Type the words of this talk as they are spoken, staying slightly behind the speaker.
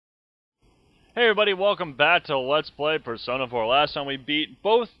Hey everybody, welcome back to Let's Play Persona 4. Last time we beat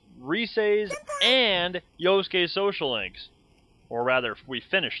both Rise's and Yosuke's social links. Or rather, we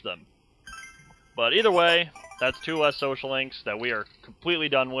finished them. But either way, that's two less social links that we are completely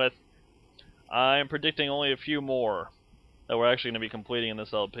done with. I am predicting only a few more that we're actually going to be completing in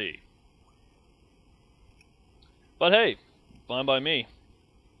this LP. But hey, fine by me.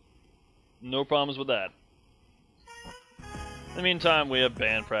 No problems with that. In the meantime, we have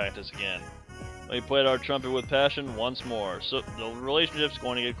band practice again. We played our trumpet with passion once more, so the relationship's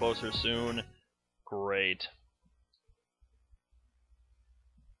going to get closer soon. Great.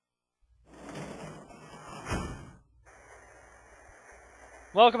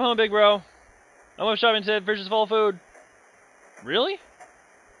 Welcome home, big bro. I went shopping today, fridge is full of food. Really?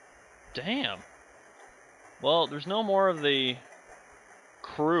 Damn. Well, there's no more of the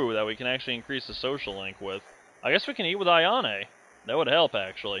crew that we can actually increase the social link with. I guess we can eat with Ayane. That would help,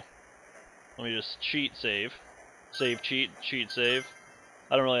 actually. Let me just cheat save. Save cheat, cheat save.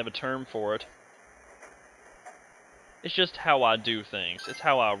 I don't really have a term for it. It's just how I do things. It's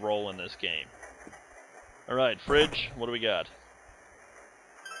how I roll in this game. Alright, fridge, what do we got?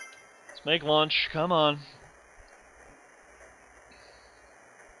 Let's make lunch, come on.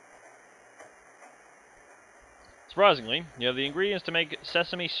 Surprisingly, you have the ingredients to make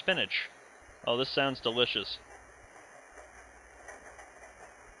sesame spinach. Oh, this sounds delicious.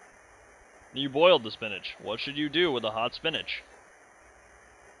 You boiled the spinach. What should you do with the hot spinach?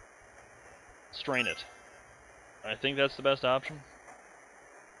 Strain it. I think that's the best option.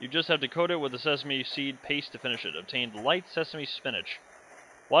 You just have to coat it with the sesame seed paste to finish it. Obtain light sesame spinach.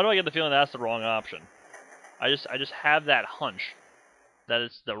 Why do I get the feeling that's the wrong option? I just have that hunch that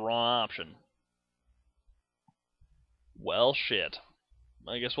it's the wrong option. Well, shit.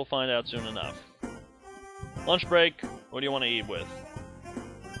 I guess we'll find out soon enough. Lunch break. What do you want to eat with?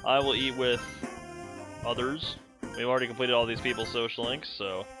 I will eat with others. We've already completed all these people's social links,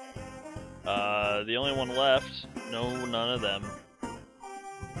 so the only one left, no, none of them.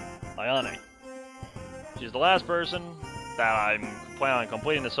 Ayane. She's the last person that I'm planning on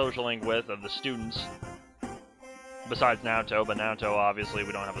completing the social link with of the students. Besides Naoto, but Naoto obviously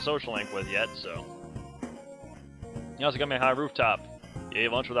we don't have a social link with yet, so. You also got me a high rooftop. You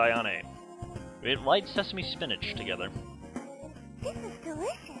ate lunch with Ayane. We ate light sesame spinach together. This is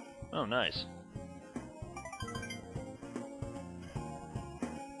delicious. Oh, nice.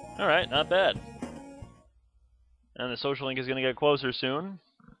 Alright, not bad. And the social link is going to get closer soon.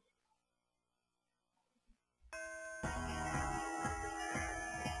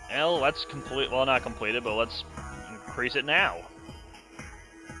 Well, let's complete, well, not complete it, but let's increase it now.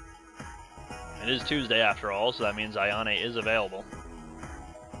 It is Tuesday after all, so that means Ayane is available.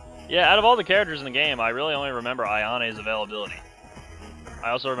 Yeah, out of all the characters in the game, I really only remember Ayane's availability. I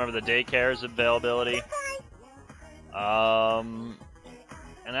also remember the daycare's availability. And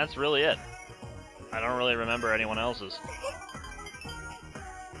that's really it. I don't really remember anyone else's.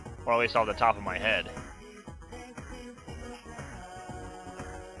 Or at least off the top of my head.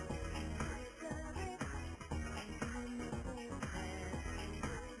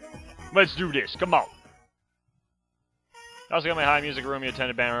 Let's do this, come on! I also got my high music room, you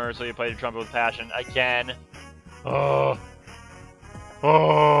attended band rehearsal, you played the trumpet with passion. Again. Oh.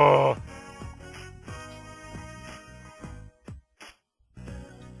 Oh.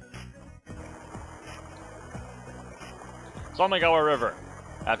 Somagawa River.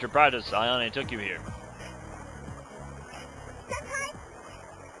 After practice, Ayane took you here.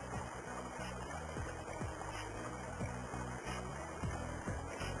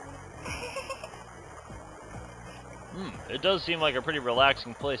 It does seem like a pretty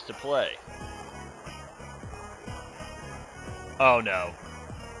relaxing place to play. Oh no.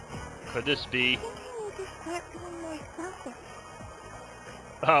 Could this be?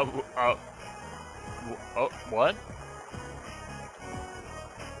 What?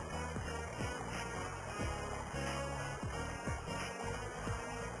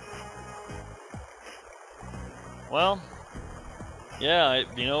 Well, yeah,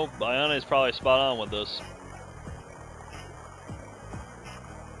 you know, Ayane is probably spot on with this.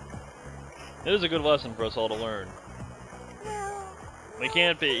 It is a good lesson for us all to learn. We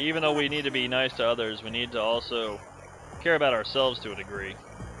can't be, even though we need to be nice to others, we need to also care about ourselves to a degree.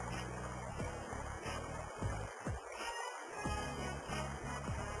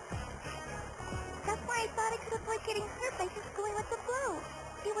 That's why I thought I could avoid getting hurt by just going with the flow.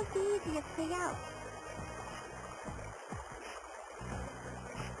 It was the easiest way out.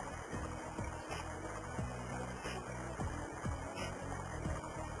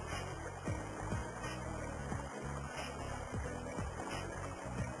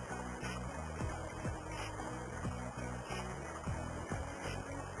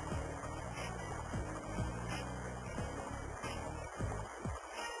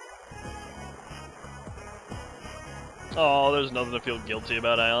 Oh, there's nothing to feel guilty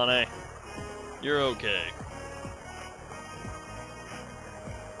about, Ayane. You're okay.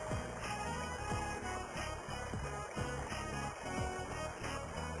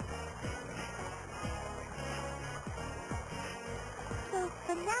 So,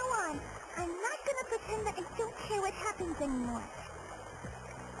 from now on, I'm not gonna pretend that I don't care what happens anymore.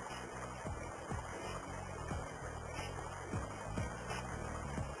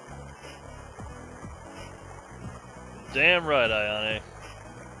 Damn right, Ayane.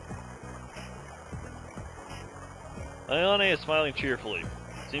 Ayane is smiling cheerfully.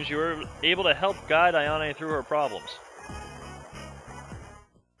 Seems you were able to help guide Ayane through her problems.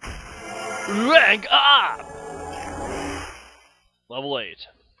 Rank up! Level 8.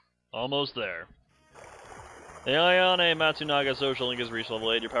 Almost there. The Ayane Matsunaga social link has reached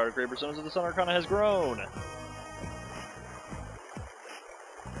level 8. Your power to create personas of the Sun Arcana has grown.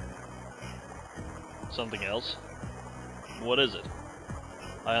 Something else? What is it?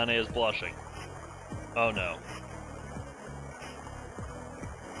 Ayane is blushing. Oh no.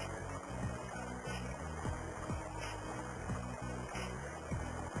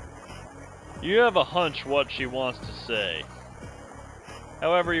 You have a hunch what she wants to say.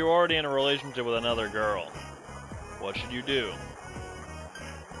 However, you're already in a relationship with another girl. What should you do?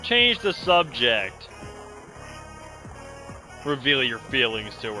 Change the subject. Reveal your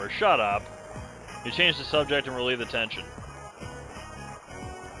feelings to her. Shut up. You change the subject and relieve the tension.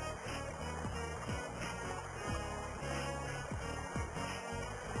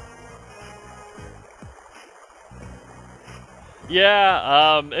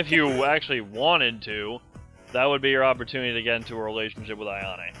 Yeah, if you actually wanted to, that would be your opportunity to get into a relationship with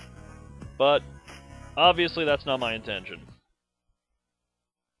Ayane. But, obviously that's not my intention.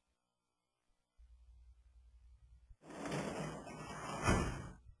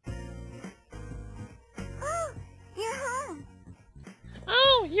 Oh, you're home.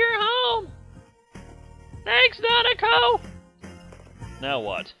 Oh, you're home! Thanks, Nanako! Now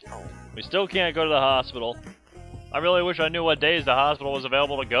what? We still can't go to the hospital. I really wish I knew what days the hospital was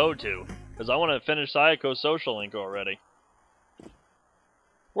available to go to, because I want to finish Sayako's social link already.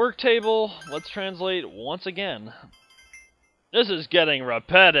 Work table, let's translate once again. This is getting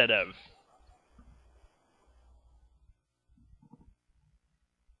repetitive.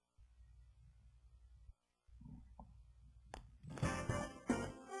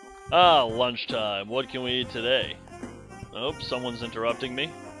 Ah, lunchtime. What can we eat today? Oh, someone's interrupting me.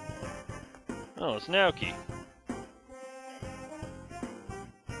 Oh, it's Naoki.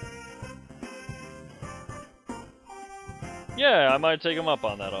 Yeah, I might take him up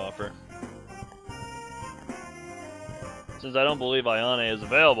on that offer. Since I don't believe Ayane is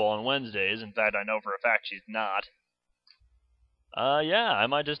available on Wednesdays, in fact I know for a fact she's not. Yeah, I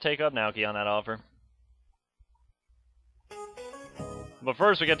might just take up Naoki on that offer. But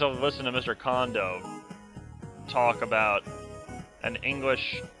first we get to listen to Mr. Kondo talk about an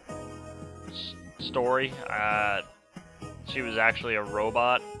English story. She was actually a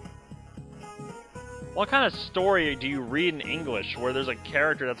robot. What kind of story do you read in English where there's a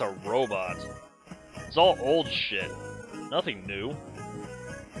character that's a robot? It's all old shit. Nothing new.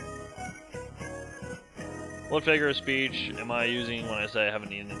 What figure of speech am I using when I say I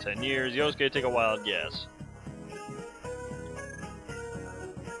haven't eaten in 10 years? Yosuke, take a wild guess.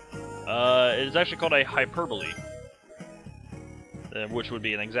 It is actually called a hyperbole. Which would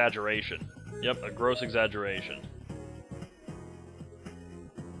be an exaggeration. Yep, a gross exaggeration.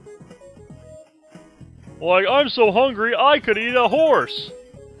 Like, I'm so hungry I could eat a horse!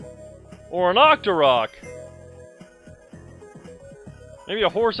 Or an Octorok! Maybe a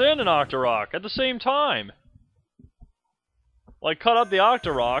horse and an Octorok at the same time! Like, cut up the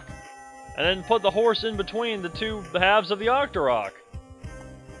Octorok, and then put the horse in between the two halves of the Octorok.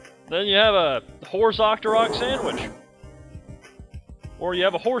 Then you have a horse Octorok sandwich. Or you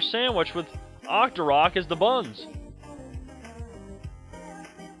have a horse sandwich with Octorok as the buns.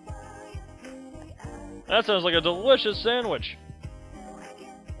 That sounds like a delicious sandwich.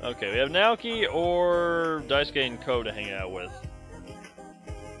 Okay, we have Naoki or Daisuke and Ko to hang out with.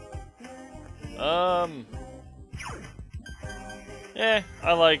 I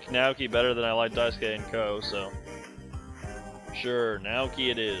like Naoki better than I like Daisuke and Ko, so... Sure, Naoki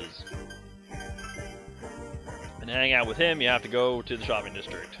it is. And to hang out with him, you have to go to the shopping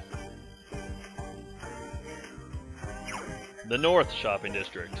district. The North Shopping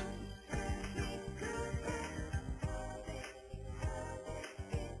District.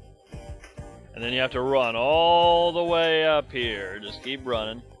 And then you have to run all the way up here. Just keep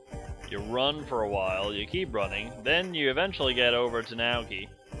running. You run for a while, you keep running, then you eventually get over to Naoki,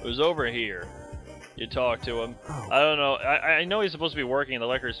 who's over here. You talk to him. Oh. I don't know. I know he's supposed to be working in the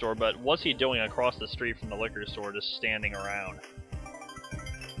liquor store, but what's he doing across the street from the liquor store just standing around?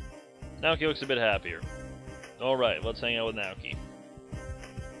 Naoki looks a bit happier. Alright, let's hang out with Naoki.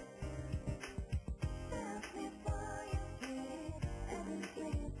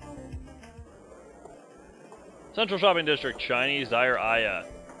 Central Shopping District, Chinese Dyer Aya.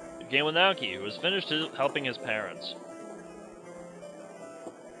 A game with Naoki, who has finished helping his parents.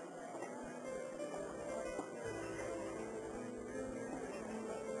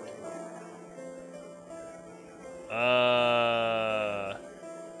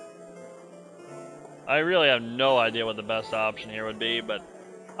 I really have no idea what the best option here would be, but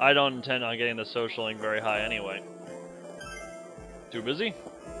I don't intend on getting the social link very high anyway. Too busy?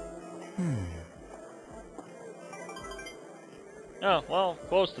 Oh, well,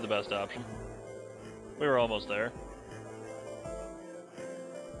 close to the best option. We were almost there.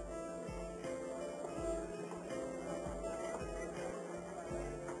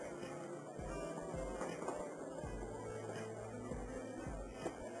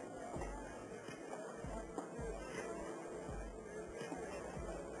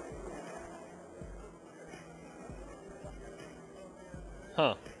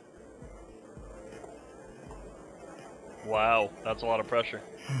 Huh. Wow, that's a lot of pressure.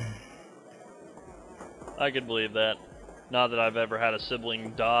 I could believe that. Not that I've ever had a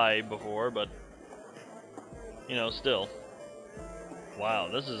sibling die before, but... you know, still. Wow,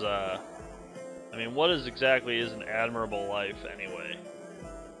 this is, I mean, what exactly is an admirable life, anyway?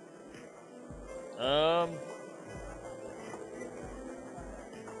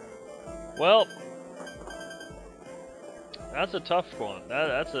 Well... that's a tough one.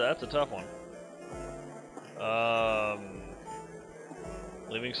 That's a tough one.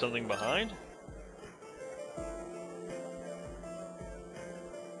 Leaving something behind?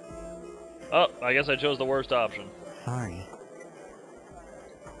 Oh, I guess I chose the worst option. Sorry.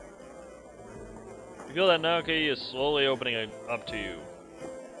 You feel that Naoki is slowly opening up to you.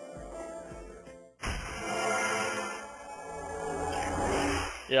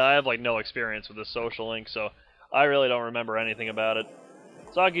 Yeah, I have like no experience with this social link, so I really don't remember anything about it.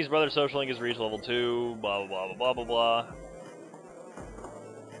 Saki's brother's social link is reached level 2, blah blah blah blah blah blah.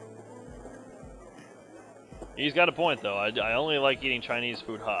 He's got a point though, I only like eating Chinese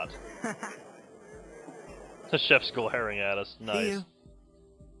food hot. The chef's glaring at us, nice.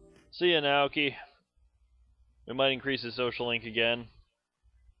 See ya, Naoki. We might increase his social link again.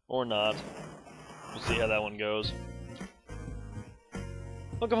 Or not. We'll see how that one goes.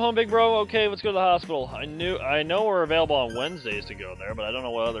 Welcome home, big bro. Okay, let's go to the hospital. I know we're available on Wednesdays to go there, but I don't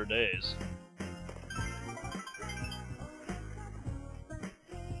know what other days.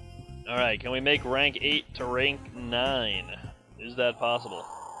 Alright, can we make rank 8 to rank 9? Is that possible?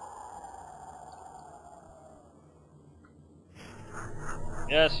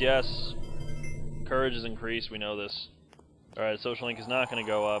 Yes, yes. Courage is increased, we know this. Alright, social link is not going to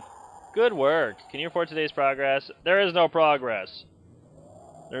go up. Good work. Can you report today's progress? There is no progress.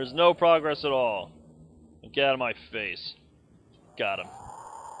 There's no progress at all. Get out of my face. Got him.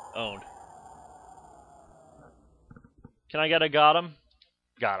 Owned. Can I get a got him?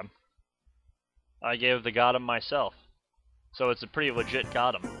 Got him. I gave the got him myself. So it's a pretty legit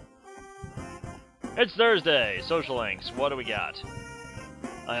got him. It's Thursday. Social links. What do we got?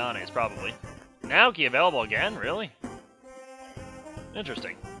 Ione's probably. Naoki available again? Really?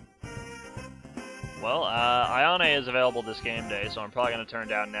 Interesting. Well, Ayane is available this game day, so I'm probably going to turn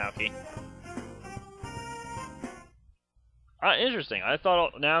down Naoki. Interesting. I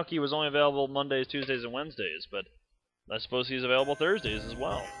thought Naoki was only available Mondays, Tuesdays, and Wednesdays, but I suppose he's available Thursdays as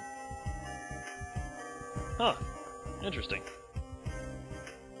well. Huh. Interesting.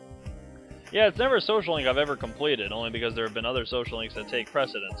 Yeah, it's never a social link I've ever completed, only because there have been other social links that take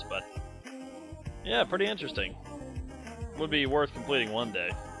precedence, but... yeah, pretty interesting. Would be worth completing one day.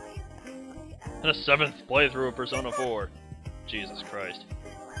 And a 7th playthrough of Persona 4. Jesus Christ.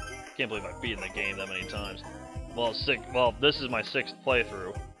 Can't believe I've beaten the game that many times. Well, this is my 6th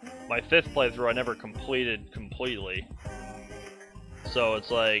playthrough. My 5th playthrough I never completed completely. So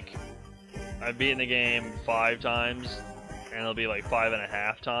it's like, I've beaten the game 5 times, and it'll be like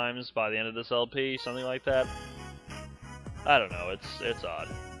 5.5 times by the end of this LP, something like that. I don't know, it's odd.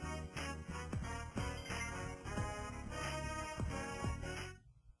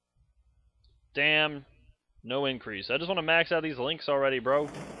 Damn, no increase. I just want to max out these links already, bro.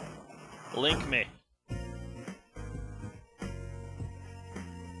 Link me.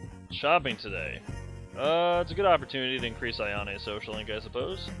 Shopping today. It's a good opportunity to increase Ayane's social link, I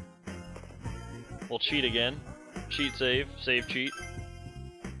suppose. We'll cheat again. Cheat save. Save cheat.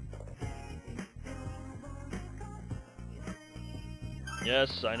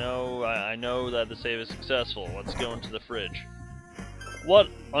 Yes, I know. I know that the save is successful. Let's go into the fridge. What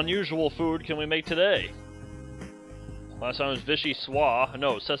unusual food can we make today? Last time was Vichy Soie.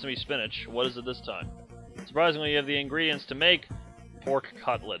 No, sesame spinach. What is it this time? Surprisingly, you have the ingredients to make pork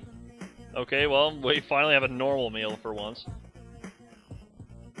cutlet. Okay, well, we finally have a normal meal for once.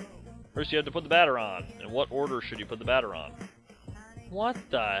 First, you have to put the batter on. In what order should you put the batter on? What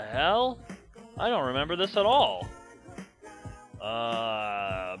the hell? I don't remember this at all.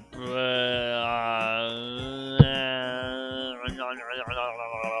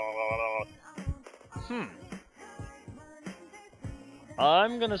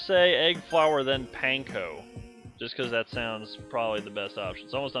 I'm gonna say egg, flour, then panko. Just because that sounds probably the best option.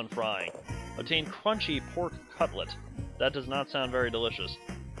 It's almost done frying. Obtain crunchy pork cutlet. That does not sound very delicious.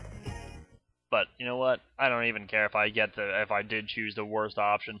 But, you know what? I don't even care if I did choose the worst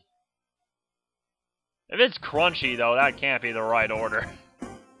option. If it's crunchy, though, that can't be the right order.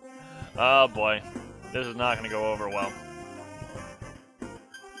 Oh boy. This is not going to go over well.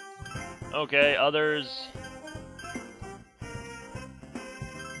 Okay, others.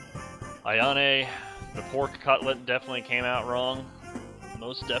 Ayane, the pork cutlet definitely came out wrong.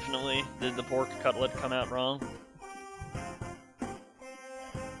 Most definitely did the pork cutlet come out wrong.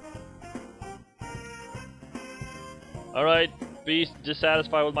 Alright, be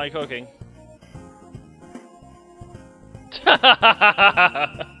dissatisfied with my cooking.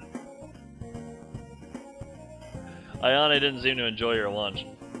 Ayane didn't seem to enjoy your lunch.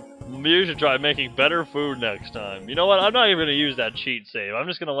 You should try making better food next time. You know what? I'm not even going to use that cheat save. I'm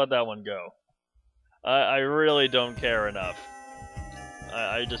just going to let that one go. I really don't care enough.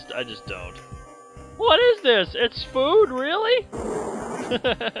 I just don't. What is this? It's food, really?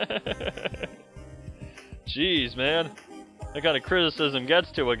 Jeez, man. That kind of criticism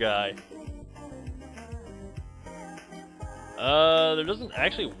gets to a guy. There doesn't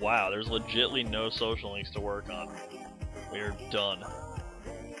actually... Wow, there's legitly no social links to work on. We're done.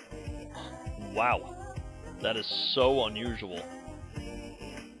 Wow. That is so unusual.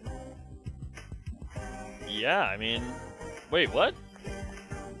 Yeah, I mean... Wait, what?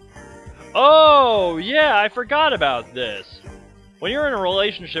 Oh, yeah, I forgot about this. When you're in a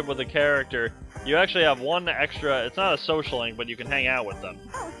relationship with a character, you actually have one extra... It's not a social link, but you can hang out with them.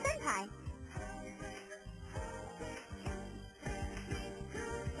 Oh, senpai.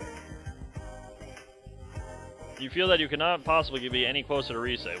 You feel that you cannot possibly be any closer to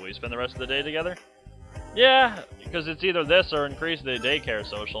Rise. Will you spend the rest of the day together? Yeah, because it's either this or increase the daycare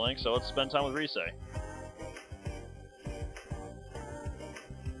social link, so let's spend time with Rise.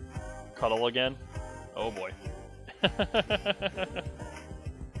 Cuddle again? Oh boy.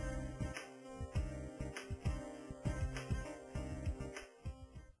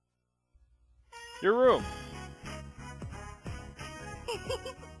 Your room.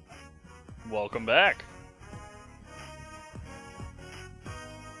 Welcome back.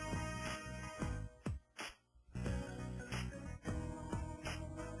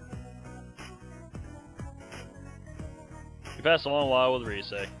 You pass a long while with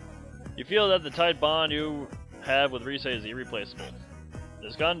Rise. You feel that the tight bond you have with Rise is irreplaceable.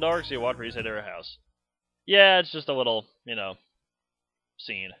 It's gone dark, so you walk Rise to her house. Yeah, it's just a little, you know,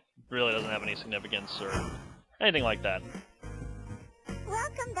 scene. It really doesn't have any significance or anything like that.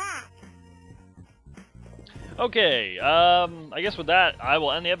 Welcome back. Okay, I guess with that, I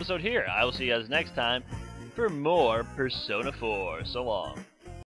will end the episode here. I will see you guys next time for more Persona 4. So long.